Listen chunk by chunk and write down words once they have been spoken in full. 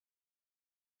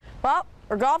Well,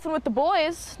 we're golfing with the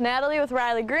boys. Natalie with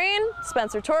Riley Greene,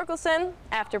 Spencer Torkelson.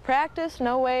 After practice,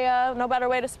 no better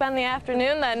way to spend the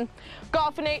afternoon than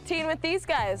golfing 18 with these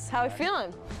guys. How are you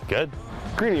feeling? Good.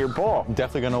 Greene, your ball. I'm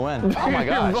definitely gonna win. Oh my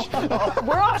gosh.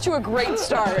 We're off to a great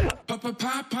start. Perfect.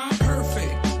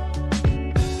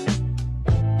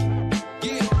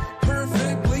 Yeah,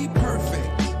 perfectly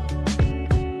perfect.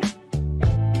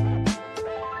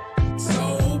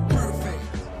 So perfect.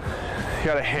 You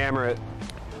gotta hammer it.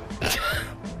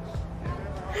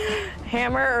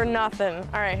 Hammer or nothing.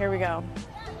 All right, here we go.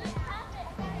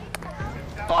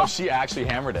 Oh, she actually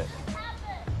hammered it.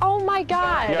 Oh my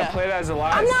God. You gotta play it as a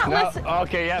live. I'm not listening.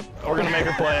 Okay, yep. We're gonna make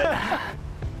her play it.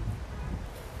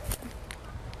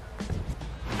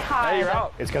 God. Hey, you're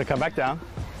out. It's gonna come back down.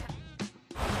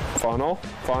 Funnel.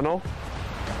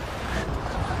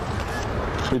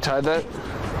 You tied that?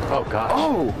 Oh gosh.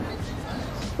 Oh!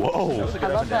 Whoa. I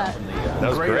love that. That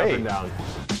was Up great. and down.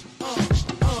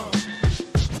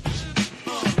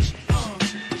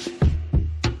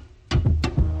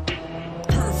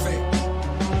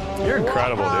 You're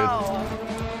incredible, Wow.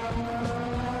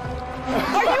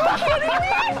 Are you kidding me?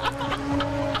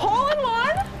 Hole in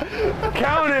one?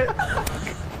 Count it! dude.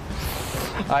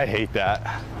 I hate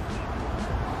that.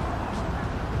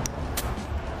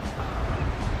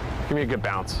 Give me a good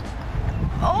bounce.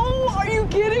 Oh, are you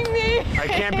kidding me? I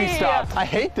can't be stopped. I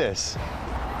hate this.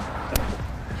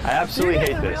 I absolutely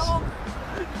hate this.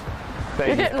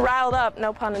 You're getting riled up,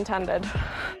 no pun intended.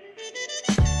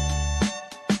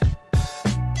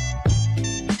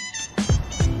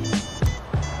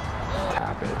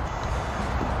 Tap it.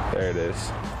 There it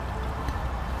is.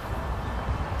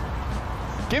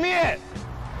 Give me it.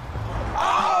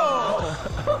 Oh!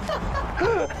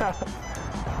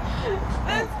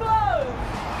 It's close.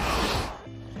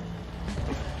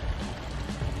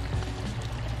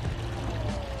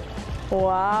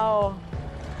 Wow.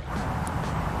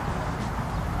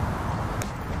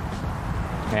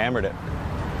 Hammered it.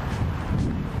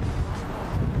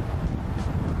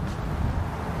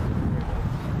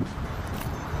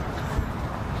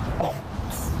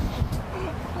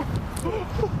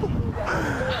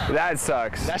 That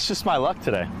sucks. That's just my luck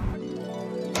today.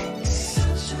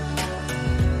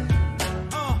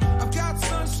 I've got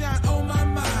sunshine on my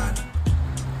mind.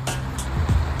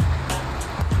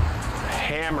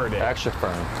 Hammered it. Extra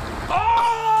firm.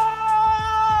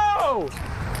 Oh!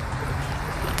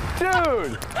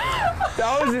 Dude!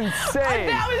 That was insane.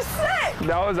 That was sick.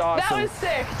 That was awesome. That was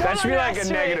sick. Don't That should be like a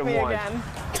underestimate me -1. again.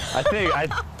 I think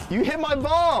you hit my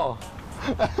ball.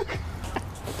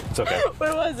 It's okay.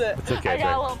 What was it? It's okay, I got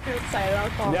Jake. a little too excited. I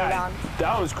was calming Yeah, down.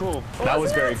 that was cool. That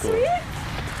was very cool. Sweet?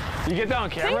 You get that on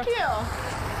camera? Thank you.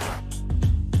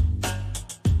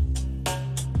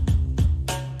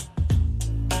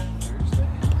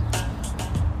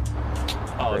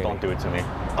 Oh, Greene. don't do it to me.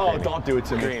 Oh, don't do it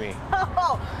to me. Greene.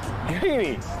 Oh,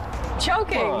 Greene.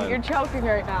 choking. Come on. You're choking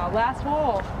right now. Last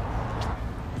hole.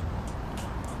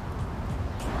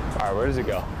 All right, where does it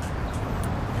go?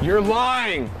 You're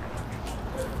lying.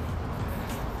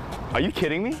 Are you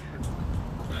kidding me?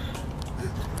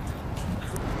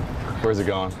 Where's it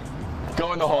going?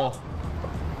 Go in the hole.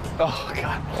 Oh,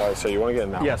 God. All right, so you want to get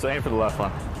it now? Yeah, so aim for the left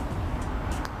one.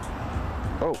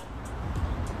 Oh.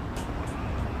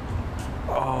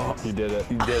 Oh, you did it.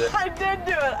 You did it. I did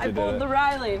do it. I did pulled it. the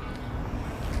Riley.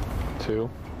 2.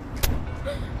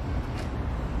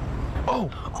 Oh,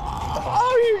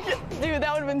 dude,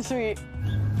 that would have been sweet.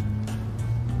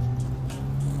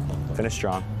 Finish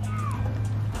strong.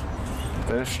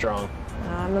 Finish strong.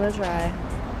 I'm gonna try.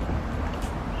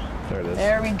 There it is.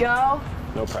 There we go.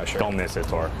 No pressure. Don't miss it,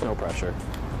 Tor. No pressure.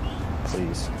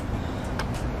 Please.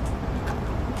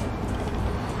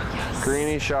 Yes.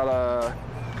 Greene shot a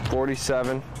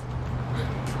 47.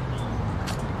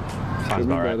 Sounds Could be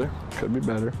about right. better. Could be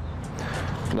better.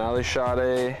 Natalie shot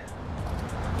a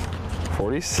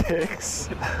 46.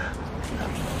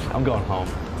 I'm going home.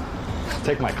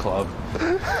 Take my club.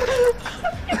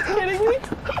 Kidding me?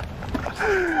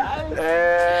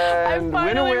 I And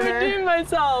finally winner. redeemed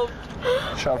myself.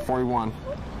 Shot 41.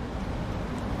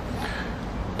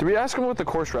 Did we ask him what the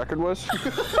course record was?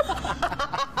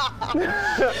 Put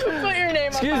your name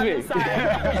Excuse up on me. the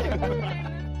side.